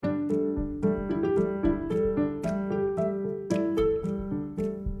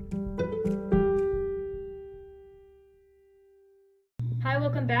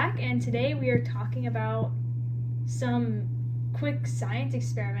back, and today we are talking about some quick science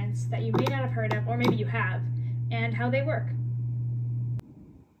experiments that you may not have heard of, or maybe you have, and how they work.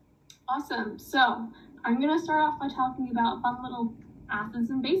 Awesome. So I'm going to start off by talking about a fun little acids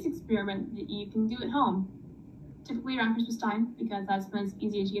and base experiment that you can do at home, typically around Christmas time, because that's when it's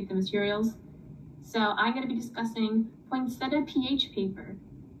easier to get the materials. So I'm going to be discussing poinsettia pH paper.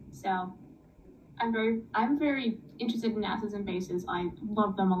 So I'm very interested in acids and bases. I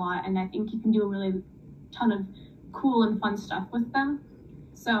love them a lot, and I think you can do a really ton of cool and fun stuff with them.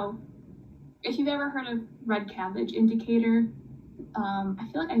 So if you've ever heard of red cabbage indicator, I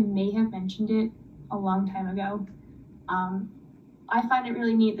feel like I may have mentioned it a long time ago. I find it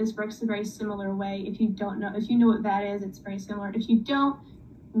really neat. This works a very similar way. If you know what that is, it's very similar. If you don't,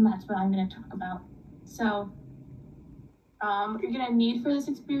 then that's what I'm going to talk about. So what you're going to need for this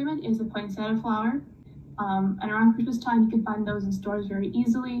experiment is a poinsettia flower. And around Christmas time, you can find those in stores very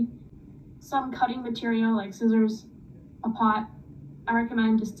easily. Some cutting material like scissors, a pot. I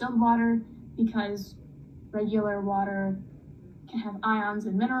recommend distilled water because regular water can have ions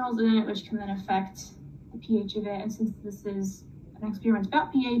and minerals in it, which can then affect the pH of it. And since this is an experiment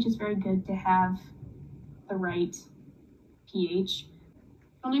about pH, it's very good to have the right pH.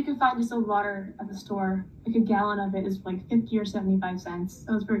 And you can find distilled water at the store. Like a gallon of it is like 50 or 75 cents,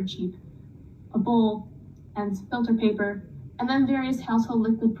 so it's very cheap. A bowl and some filter paper, and then various household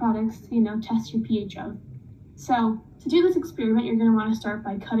liquid products to, test your pH of. So to do this experiment, you're going to want to start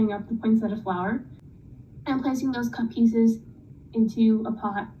by cutting up the poinsettia flower and placing those cut pieces into a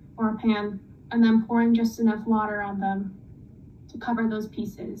pot or a pan, and then pouring just enough water on them to cover those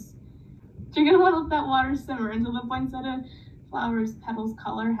pieces. So you're going to want to let that water simmer until the poinsettia flower's petals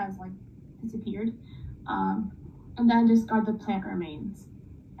color has disappeared, and then discard the plant remains.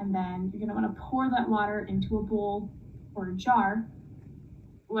 And then you're going to want to pour that water into a bowl or a jar,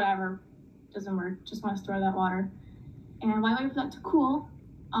 whatever, doesn't work, just want to store that water. And while you wait for that to cool,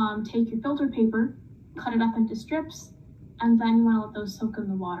 take your filter paper, cut it up into strips, and then you want to let those soak in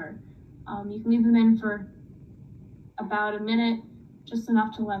the water. You can leave them in for about a minute, just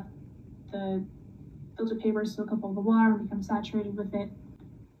enough to let the filter paper soak up all the water and become saturated with it. And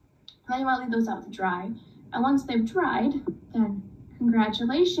then you want to leave those out to dry. And once they've dried, then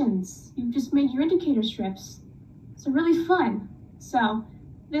congratulations, you've just made your indicator strips. So really fun. So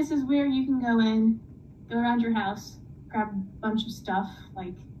this is where you can go around your house, grab a bunch of stuff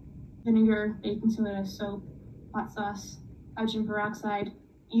like vinegar, baking soda, soap, hot sauce, hydrogen peroxide,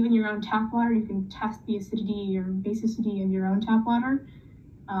 even your own tap water. You can test the acidity or basicity of your own tap water.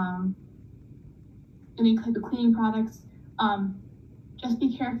 Any type of cleaning products. Just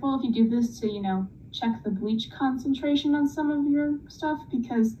be careful if you do this to, check the bleach concentration on some of your stuff,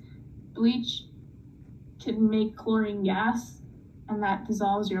 because bleach can make chlorine gas, and that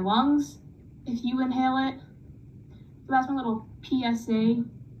dissolves your lungs if you inhale it. So that's my little PSA.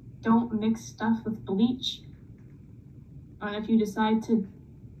 Don't mix stuff with bleach. And if you decide to,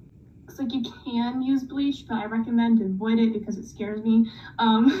 looks like you can use bleach, but I recommend to avoid it because it scares me.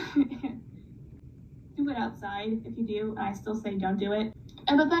 Do it outside if you do. I still say don't do it.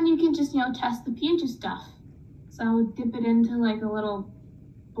 But then you can just, test the pH of stuff. So dip it into a little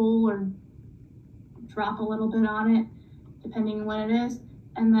bowl or drop a little bit on it, depending on what it is,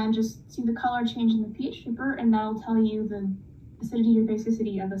 and then just see the color change in the pH paper, and that'll tell you the acidity or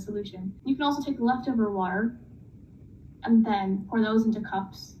basicity of the solution. You can also take the leftover water and then pour those into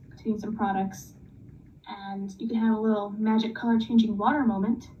cups containing some products, and you can have a little magic color changing water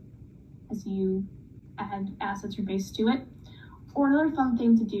moment as you add acids or base to it. Or another fun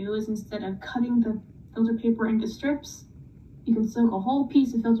thing to do is, instead of cutting the filter paper into strips, you can soak a whole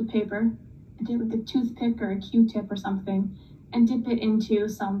piece of filter paper and take a toothpick or a Q-tip or something and dip it into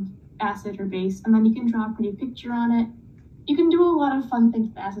some acid or base, and then you can draw a pretty picture on it. You can do a lot of fun things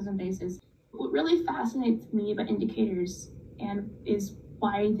with acids and bases. What really fascinates me about indicators is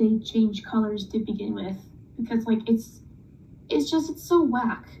why they change colors to begin with, because it's so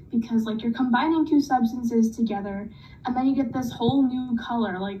whack, because you're combining two substances together and then you get this whole new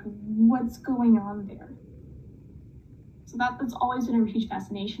color. What's going on there? So that's always been a huge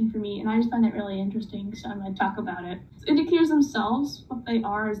fascination for me, and I just find it really interesting, so I'm going to talk about it. So indicators themselves, what they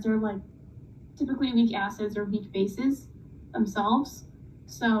are is they're typically weak acids or weak bases themselves.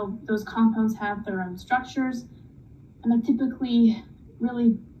 So those compounds have their own structures, and they're typically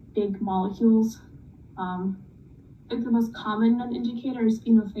really big molecules. The most common indicator is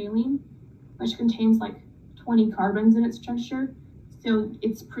phenolphthalein, which contains 20 carbons in its structure, so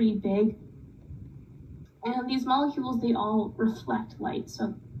it's pretty big. And these molecules, they all reflect light.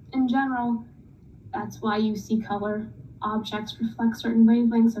 So in general, that's why you see color objects reflect certain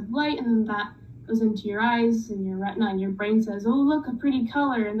wavelengths of light, and then that goes into your eyes and your retina, and your brain says, oh, look, a pretty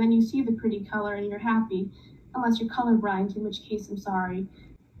color, and then you see the pretty color and you're happy, unless you're colorblind, in which case I'm sorry.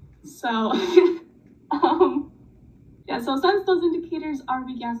 So, so since those indicators are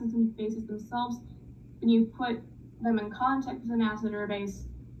weak acids and bases themselves, when you put them in contact with an acid or a base,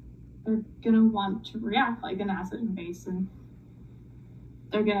 they're gonna want to react like an acid and base, and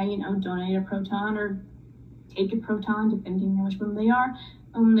they're gonna, donate a proton or take a proton, depending on which one they are.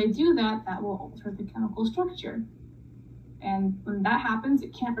 And when they do that, that will alter the chemical structure. And when that happens,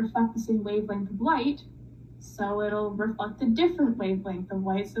 it can't reflect the same wavelength of light, so it'll reflect a different wavelength of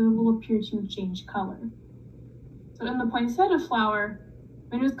light, so it will appear to change color. So in the poinsettia flower,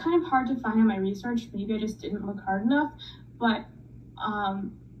 it was kind of hard to find in my research, maybe I just didn't look hard enough, but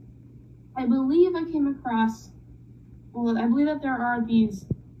I believe I came across, I believe that there are these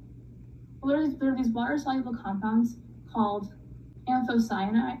water-soluble compounds called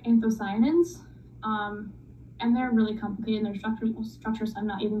anthocyanins, and they're really complicated in their structures, so I'm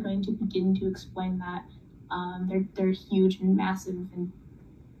not even going to begin to explain that. They're huge and massive and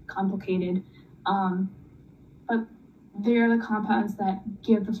complicated, but they're the compounds that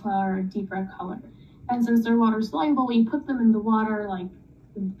give the flower a deep red color. And since they're water soluble, when you put them in the water, like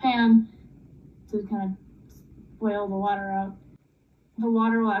in the pan, to kind of boil the water out, the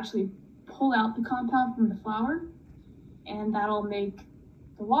water will actually pull out the compound from the flower, and that'll make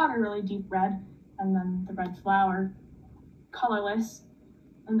the water really deep red, and then the red flower colorless.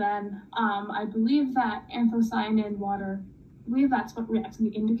 And then I believe that anthocyanin water, I believe that's what reacts in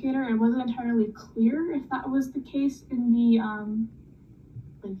the indicator. It wasn't entirely clear if that was the case in the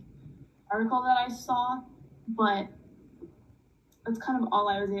article that I saw, but that's kind of all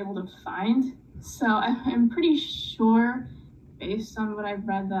I was able to find. So I'm pretty sure, based on what I've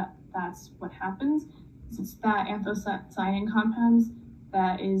read, that that's what happens. It's that anthocyanin compounds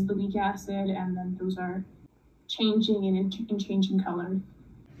that is the weak acid, and then those are changing and changing color.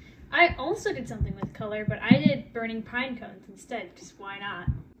 I also did something with color, but I did burning pine cones instead, because why not?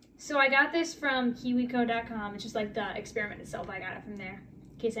 So I got this from kiwico.com. It's just like the experiment itself. I got it from there,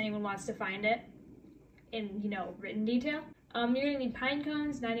 in case anyone wants to find it in, written detail. You're going to need pine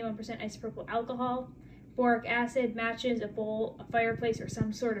cones, 91% isopropyl alcohol, boric acid, matches, a bowl, a fireplace, or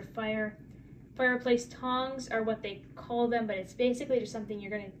some sort of fire. Fireplace tongs are what they call them, but it's basically just something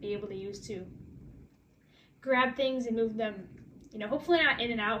you're going to be able to use to grab things and move them, hopefully not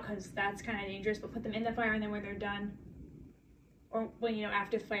in and out, because that's kind of dangerous, but put them in the fire, and then when they're done, or when,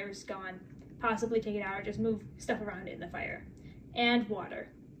 after the fire's gone, possibly take it out or just move stuff around it in the fire. And water.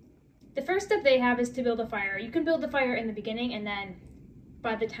 The first step they have is to build a fire. You can build the fire in the beginning, and then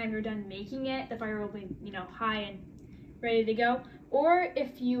by the time you're done making it, the fire will be, high and ready to go. Or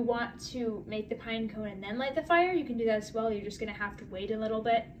if you want to make the pine cone and then light the fire, you can do that as well. You're just going to have to wait a little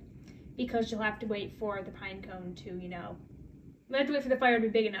bit, because you'll have to wait for the pine cone to, you have to wait for the fire to be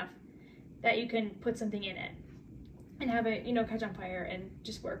big enough that you can put something in it and have it, catch on fire and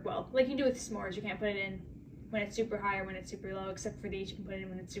just work well. Like you do with s'mores, you can't put it in when it's super high or when it's super low, except for these, you can put it in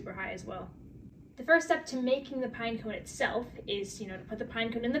when it's super high as well. The first step to making the pine cone itself is, to put the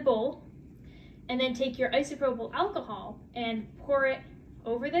pine cone in the bowl, and then take your isopropyl alcohol and pour it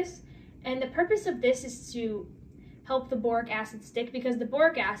over this. And the purpose of this is to help the boric acid stick, because the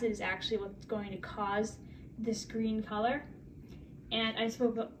boric acid is actually what's going to cause this green color. And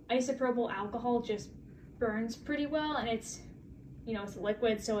isopropyl alcohol just burns pretty well, and it's, it's a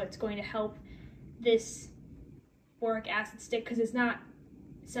liquid, so it's going to help this boric acid stick, because it's not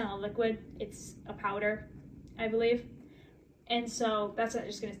a liquid, it's a powder, I believe. And so that's not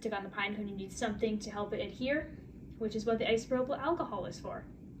just going to stick on the pine cone. You need something to help it adhere, which is what the isopropyl alcohol is for.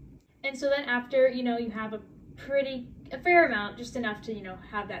 And so then after, you have a fair amount, just enough to,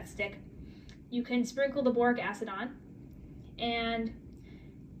 have that stick, you can sprinkle the boric acid on. And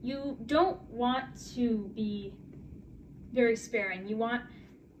you don't want to be very sparing. You want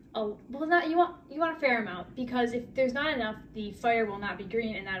you want a fair amount, because if there's not enough, the fire will not be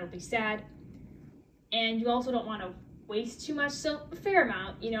green, and that'll be sad. And you also don't want to waste too much, so a fair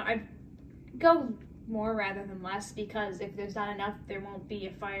amount. I'd go more rather than less, because if there's not enough, there won't be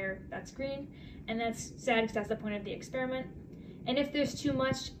a fire that's green, and that's sad, because that's the point of the experiment. And if there's too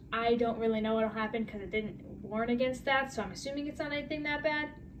much, I don't really know what'll happen, because it didn't warn against that, so I'm assuming it's not anything that bad.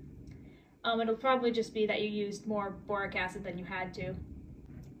 It'll probably just be that you used more boric acid than you had to.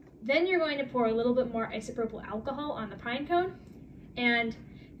 Then you're going to pour a little bit more isopropyl alcohol on the pine cone, and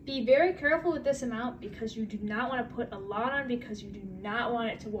be very careful with this amount, because you do not want to put a lot on, because you do not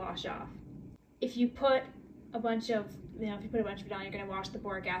want it to wash off. If you put a bunch of it on, you're going to wash the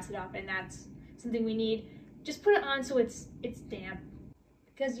boric acid off, and that's something we need. just put it on so it's damp.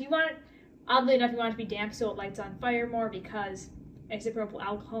 Because you want it, oddly enough, you want it to be damp so it lights on fire more, because isopropyl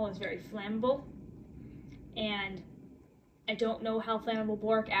alcohol is very flammable. And I don't know how flammable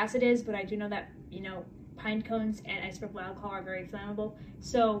boric acid is, but I do know that, pine cones and isopropyl alcohol are very flammable.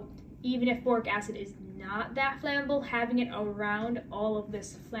 So even if boric acid is not that flammable, having it around all of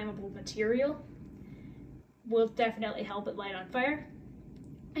this flammable material will definitely help it light on fire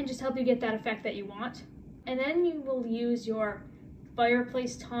and just help you get that effect that you want. And then you will use your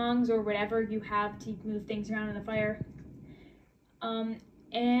fireplace tongs or whatever you have to move things around in the fire.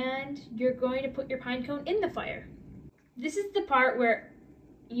 And you're going to put your pine cone in the fire. This is the part where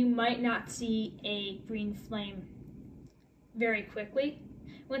you might not see a green flame very quickly.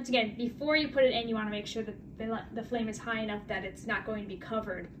 Once again, before you put it in, you want to make sure that the flame is high enough that it's not going to be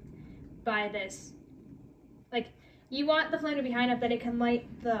covered by this. Like, you want the flame to be high enough that it can light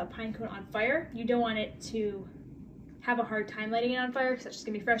the pine cone on fire. You don't want it to have a hard time lighting it on fire, because that's just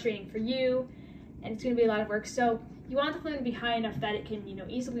going to be frustrating for you, and it's going to be a lot of work. So you want the flame to be high enough that it can,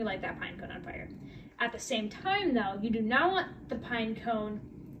 easily light that pine cone on fire. At the same time, though, you do not want the pine cone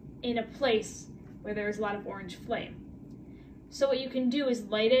in a place where there is a lot of orange flame. So what you can do is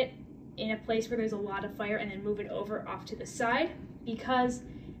light it in a place where there's a lot of fire and then move it over off to the side, because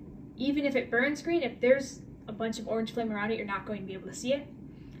even if it burns green, if there's a bunch of orange flame around it, you're not going to be able to see it.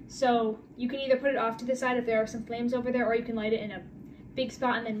 So you can either put it off to the side if there are some flames over there, or you can light it in a big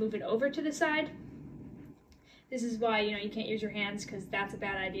spot and then move it over to the side. This is why, you can't use your hands, because that's a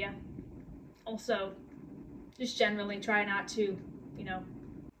bad idea. Also, just generally try not to,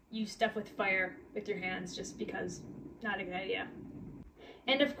 use stuff with fire with your hands, just because not a good idea.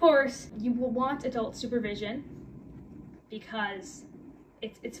 And of course, you will want adult supervision, because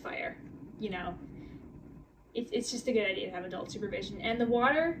it's fire, It's just a good idea to have adult supervision. And the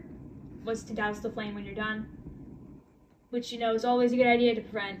water was to douse the flame when you're done, which, is always a good idea to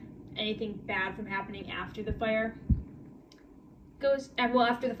prevent anything bad from happening after the fire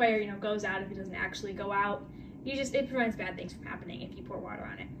after the fire, goes out, if it doesn't actually go out. It prevents bad things from happening if you pour water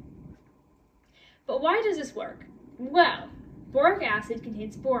on it. But why does this work? Well, boric acid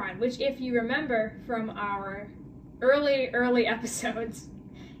contains boron, which, if you remember from our early episodes,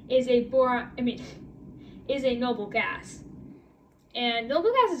 is a noble gas. And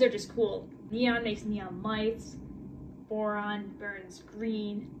noble gases are just cool. Neon makes neon lights. Boron burns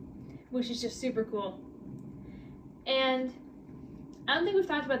green, which is just super cool. And I don't think we've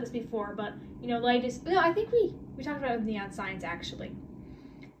talked about this before, but, light is... No, I think we talked about it with neon signs, actually.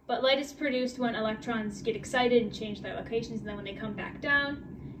 But light is produced when electrons get excited and change their locations, and then when they come back down,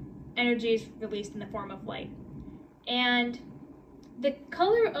 energy is released in the form of light. And the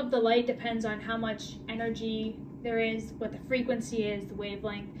color of the light depends on how much energy there is, what the frequency is, the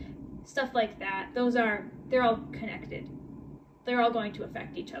wavelength, stuff like that. They're all connected. They're all going to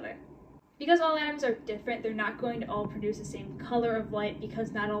affect each other. Because all atoms are different, they're not going to all produce the same color of light,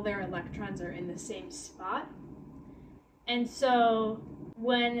 because not all their electrons are in the same spot. And so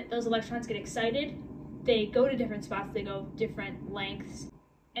when those electrons get excited, they go to different spots, they go different lengths.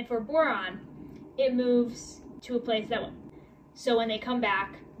 And for boron, it moves to a place that will. So when they come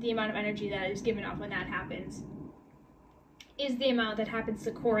back, the amount of energy that is given off when that happens is the amount that happens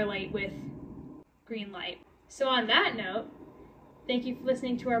to correlate with green light. So on that note, thank you for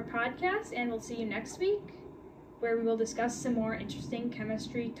listening to our podcast, and we'll see you next week, where we will discuss some more interesting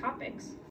chemistry topics.